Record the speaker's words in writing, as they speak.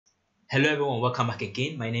Hello everyone, welcome back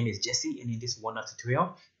again. My name is Jesse, and in this one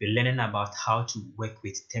tutorial we're learning about how to work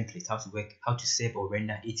with templates, how to save or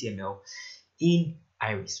render HTML in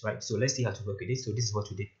Iris, right? So let's see how to work with it. So this is what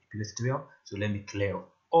we did in the previous tutorial. So let me clear up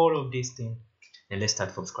all of these things and let's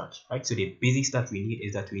start from scratch, right? So the basic stuff we need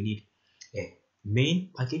is that we need a main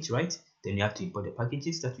package, right? Then you have to import the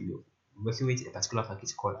packages that you're working with, a particular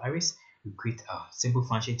package called Iris. We create a simple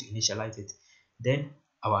function to initialize it, then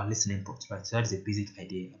our listening port, right? So that is the basic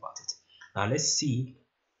idea about it. Now let's see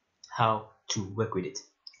how to work with it,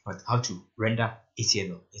 right? How to render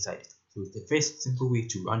HTML inside it. So the first simple way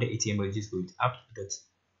to render HTML is just go with app.get,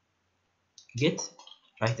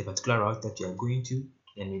 right? The particular route that you are going to,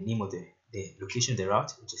 and the name of the location of the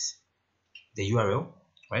route, which is the URL,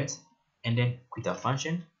 right? And then create a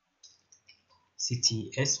function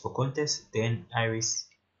CTS for context, then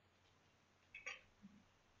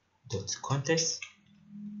iris.context,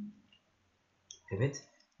 pivot.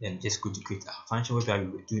 Then just go to create a function where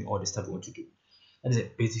we're doing all the stuff we want to do. That is a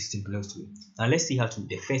basic simplest way. Now let's see how to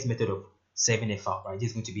the first method of saving a file, right? This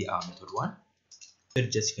is going to be our method one. So you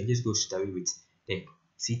can just go straight away with the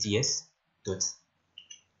CTS dot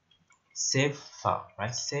save file,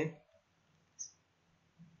 right? Save,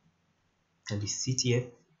 and the CTF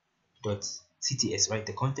dot CTS, right?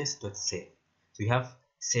 The context dot save. So we have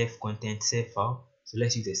save content, save file. So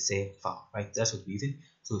let's use the save file, right? That's what we're using.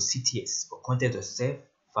 So CTS for content dot save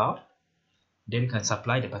file. Then you can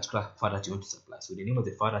supply the particular file that you want to supply. So the name of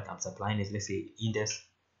the file that I'm supplying is, let's say,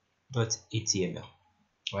 index.html,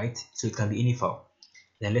 right? So it can be any file.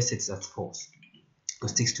 Then let's set it as false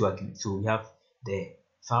because it takes two arguments. So we have the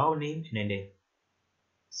file name and then the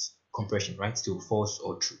compression, right? So false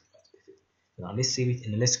or true. That's perfect. So now let's save it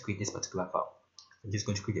and then let's create this particular file. I'm just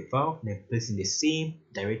going to create a file and then place in the same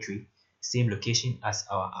directory, same location as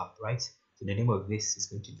our app, right? So the name of this is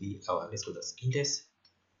going to be our, let's go to index.html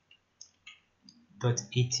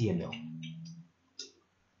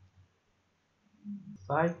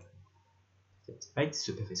 5, right?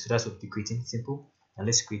 So perfect. So that's what we're creating, simple. And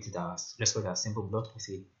let's create it as, let's call it a simple blog. We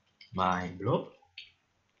say my blog,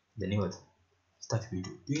 the name of stuff we're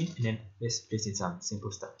doing, and then let's place in some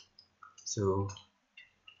simple stuff. So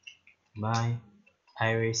my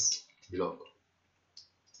Iris blog,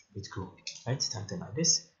 let's go, right? Something like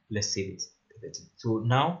this. Let's save it. Perfect. So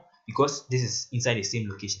now, because this is inside the same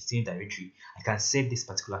location, same directory, I can save this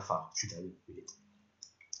particular file straight away with it.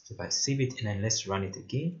 So if I save it and then let's run it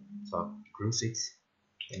again, so I'll close it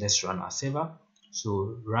and let's run our server.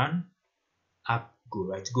 So run app go,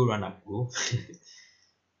 right? Go run app go.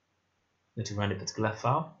 Going to run a particular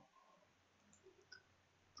file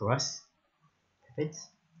for us. Perfect.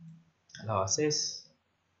 Allow access.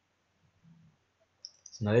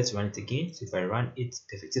 So now let's run it again. So if I run it,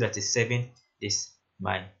 perfect. So that is saving this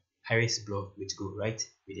my Iris blog with go, right?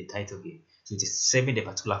 With the title here. So it is saving the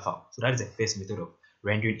particular file. So that is the first method of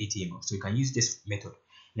rendering HTML. So you can use this method.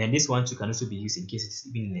 And then this one too can also be used in case it's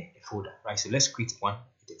even in a folder, right? So let's create one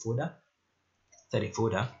with a folder. Inside a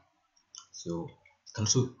folder. So you can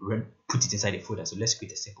also put it inside a folder. So let's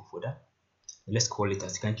create a simple folder. And let's call it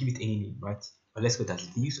as, you can give it any name, right? But let's call it as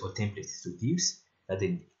views or templates. So views, that's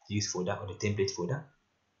the views folder or the template folder.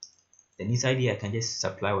 Then inside here I can just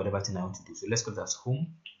supply whatever thing I want to do. So let's call it as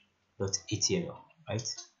home.html,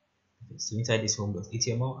 right? Okay, so inside this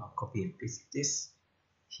home.html, I'll copy and paste this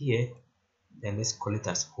here. Then let's call it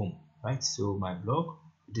as home, right? So my blog,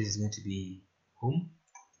 this is going to be home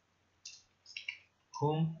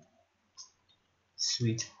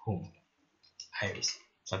sweet home Iris,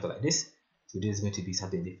 something like this. So this is going to be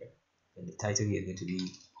something different, and the title here is going to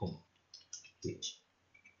be home page.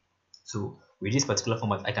 So with this particular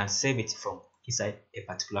format, I can save it from inside a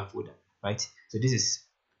particular folder, right? So this is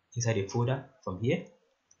inside a folder. From here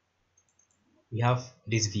we have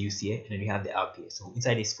these views here, and then we have the app here. So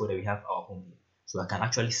inside this folder we have our home here. So I can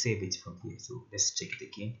actually save it from here. So let's check it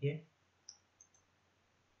again here.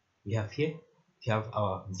 We have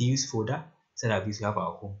our views folder. Inside our views we have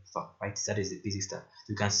our home file, right? That is the basic stuff. So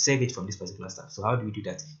you can save it from this particular stuff. So how do we do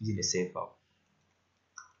that? Using the save file.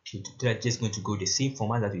 So to do that, just going to go the same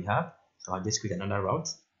format that we have. So I'll just create another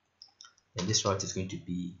route, and this route is going to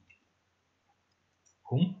be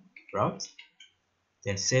home route,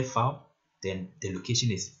 then save file, then the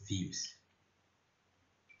location is views.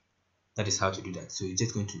 That is how to do that. So it's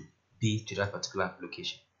just going to be to that particular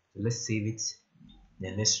location. So let's save it,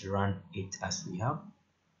 then let's run it as we have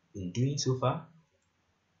been doing so far.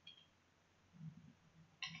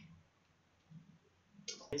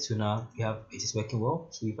 So now we have it is working well.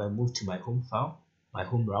 So if I move to my home file, my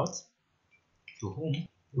home route, to home,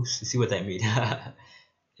 oops, see what I made.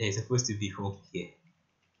 It's supposed to be home here,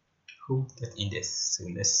 home.index. So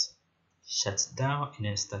let's shut down, and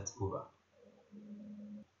then start over.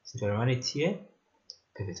 So if I run it here,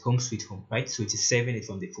 perfect, home sweet home, right? So it is saving it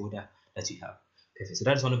from the folder that you have. Perfect. So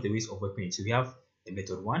that's one of the ways of working it. So we have the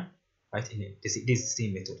method 1, right? And then this is the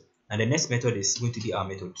same method. And the next method is going to be our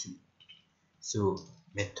method 2. So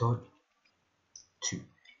method 2.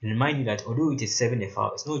 And remind you that although it is saving a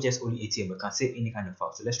file, it's not just only HTML, it can save any kind of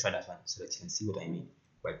file. So let's try that one so that you can see what I mean.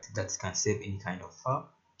 Right, that can save any kind of file.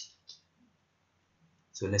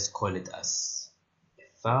 So let's call it as a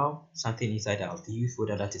file, something inside our view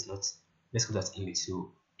folder that is not, let's call that image.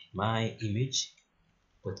 So my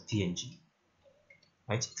image.png,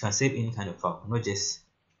 right? It can save any kind of file, not just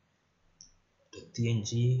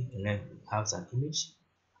 .png, and then have an image.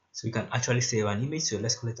 So we can actually save an image. So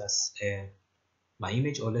let's call it as my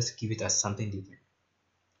image, or let's give it as something different.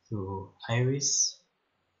 So iris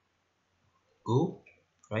go,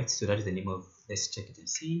 right? So that is the name of, let's check it and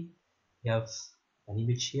see. We have an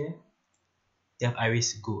image here. They have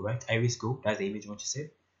iris go, right? Iris go, that's the image you want to save.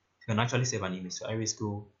 You can actually save an image. So iris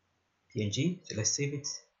go png. So let's save it.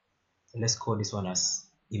 So let's call this one as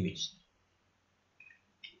image.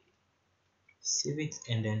 Save it,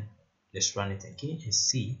 and then let's run it again and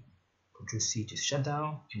see. Control C to shut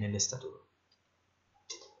down, and then let's start over.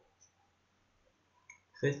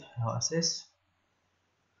 Perfect, now access.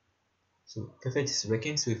 So perfect is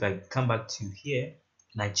working. So if I come back to here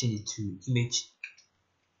and I change it to image,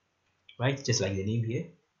 right, just like the name here,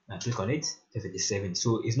 and I click on it, perfect is saving.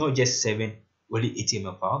 So it's not just saving only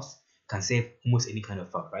HTML files, it can save almost any kind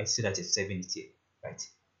of file, right? So that is saving it here, right?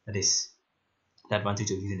 That is the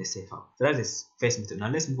advantage of using the save file. So that's the first method.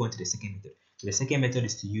 Now let's move on to the second method. So the second method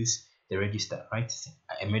is to use the register, right?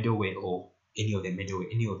 A middleware, or any of the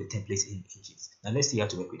middleware, any of the templates in engines. Now let's see how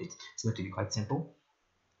to work with it. It's going to be quite simple.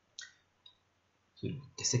 So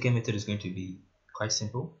the second method is going to be quite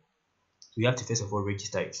simple. So you have to first of all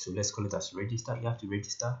register it. So let's call it as register. You have to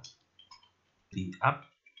register the app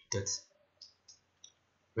dot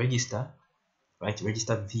register, right?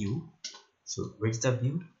 Register view. So register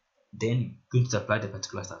view, then going to apply the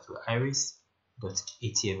particular stuff. So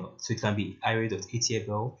iris.html. So it can be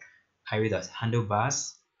iris.html,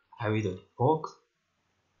 iris.handlebars, iris.org.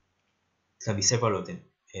 It can be several of them.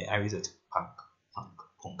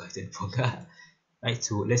 Iris.punk, I said punk. Right.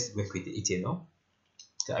 So let's work with the HTML.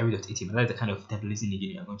 So iris.html, that's the kind of templating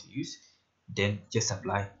engine you are going to use. Then just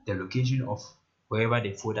apply the location of wherever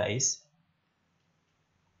the folder is.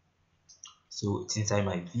 So it's inside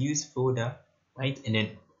my views folder, right? And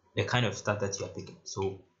then the kind of stuff that you are picking.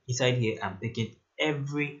 So inside here, I'm picking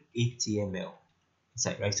every HTML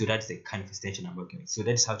inside, right? So that's the kind of extension I'm working with. So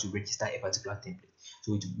that's how to register a particular template.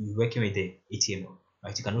 So we're working with the HTML,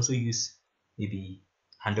 right? You can also use maybe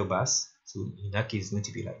handlebars. So in that case, it's going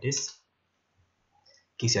to be like this.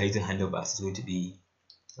 In case you're using handlebars, it's going to be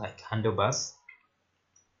like handlebars,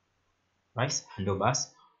 right?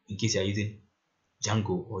 Handlebars. In case you're using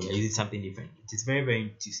Django, or you're using something different, it is very, very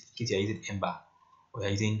intuitive. In case you're using Ember, or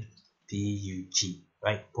you're using PUG,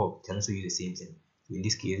 right? Pop, you can also use the same thing. So in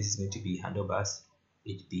this case, this is going to be handlebars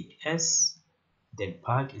HBS, then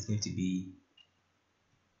Pag is going to be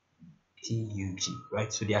TUG,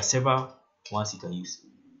 right? So there are several ones you can use,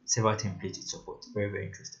 several templates it supports. Very, very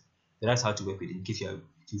interesting. So that's how to work with it. In case you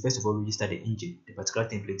first of all register the engine, the particular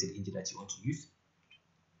templated engine that you want to use.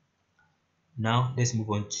 Now let's move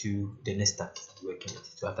on to the next step to working with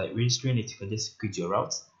it. So after registering it, you can just create your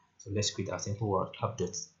route. So let's create our simple route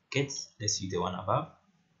app.get. Let's use the one above.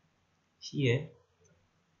 Here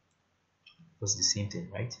was the same thing,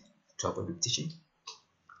 right? To avoid repetition.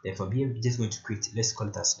 Then from here, we're just going to create, let's call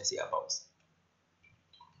it as, let's say, about.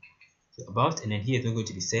 So about, and then here it's not going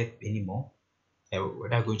to be saved anymore. We're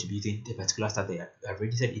not going to be using the particular stuff that I've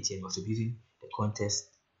registered HTML. So using the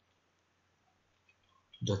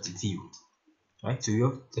context.view. Right,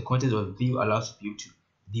 so the context of view allows you to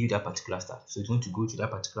view that particular stuff. So it's going to go to that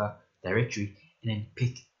particular directory and then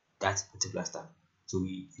pick that particular stuff. So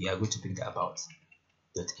we are going to pick the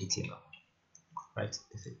about.html. Right,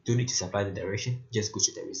 perfect. Don't need to supply the direction, just go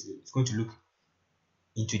to the directory. It's going to look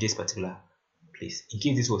into this particular place. In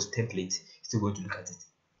case this was template, it's still going to look at it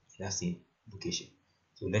in that same location.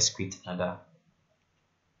 So let's create another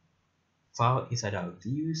file inside our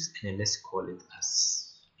views, and then let's call it as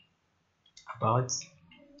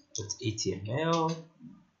about.html.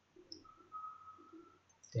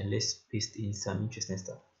 Then let's paste in some interesting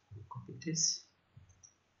stuff. We'll copy this,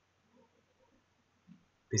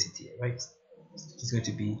 paste it here, right? It's going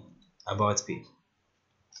to be about page.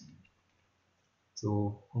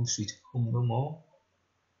 So home sweet home no more,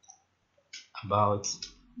 about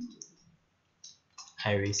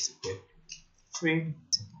iris web frame.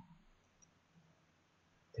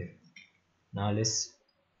 Now let's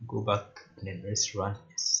go back and then let's run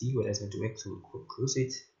and see whether it's going to work. So we'll close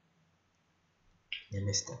it and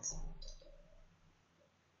let's start.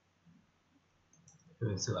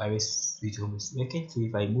 So iris switch home is working. So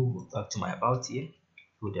if I move back to my about here,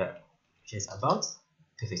 so there just about,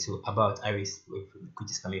 perfect. So about iris which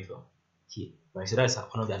is coming from here, right? So that's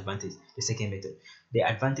one of the advantages. The second method, the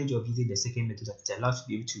advantage of using the second method, that it allows you to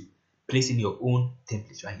be able to place in your own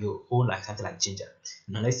templates, right? Your own, like something like Ginger.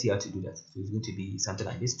 Now let's see how to do that. So it's going to be something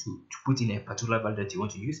like this. To put in a particular value that you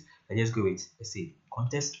want to use, I just go with, let's say,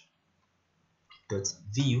 contest dot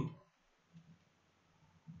view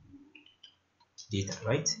data,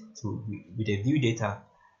 right? So with the view data,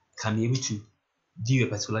 can be able to view a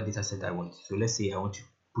particular data set I want. So let's say I want to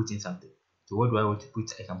put in something. So what do I want to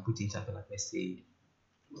put? I can put in something like, let's say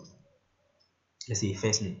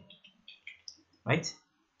first name, right?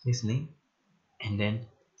 First name, and then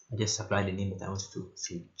I just supply the name that I want to.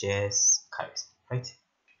 So JCharisTech, right?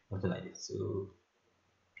 Something like this. So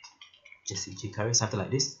JCcharisTech, something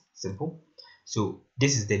like this. Simple. So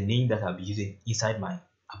this is the name that I'll be using inside my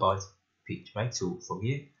about page, right? So from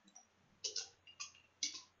here,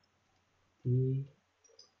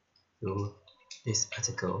 so this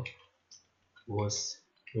article was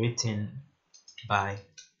written by,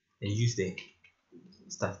 they use the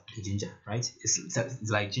stuff, the Ginger, right? It's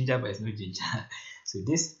like Ginger, but it's not Ginger. So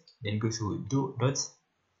this then goes to do dot,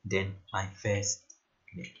 then my first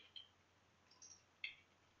name.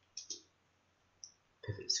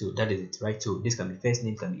 Perfect. So that is it, right? So this can be first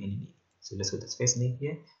name, can be any name. So let's go to first name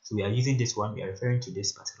here. So we are using this one, we are referring to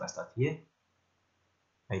this particular stuff here,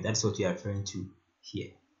 right? That's what we are referring to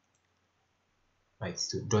here, right?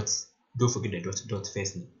 So dots, don't forget the dot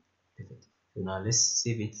first name. Perfect. So now let's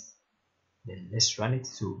save it, then let's run it.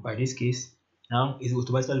 So by this case, now it's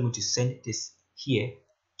automatically going to send this here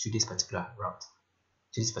to this particular route,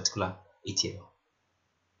 to this particular HTML.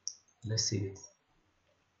 Let's save it.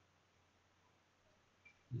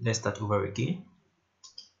 Let's start over again.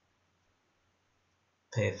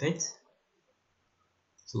 Perfect.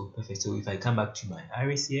 So perfect. So if I come back to my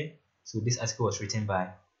iris here, so this article was written by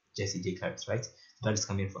JCcharisTech, right? So that is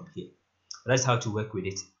coming from here. But that's how to work with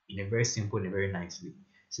it in a very simple and a very nice way.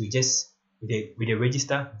 So you just with the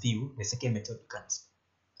register view, the second method, you can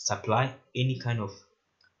supply any kind of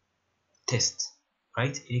text,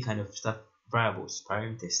 right? Any kind of stuff, variables,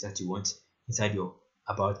 parameters that you want inside your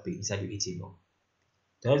about page, inside your HTML.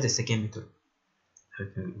 That is the second method.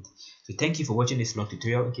 So thank you for watching this long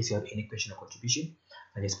tutorial. In case you have any question or contribution,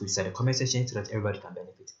 just put it inside the comment section so that everybody can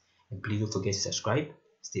benefit. And please don't forget to subscribe.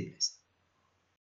 Stay blessed.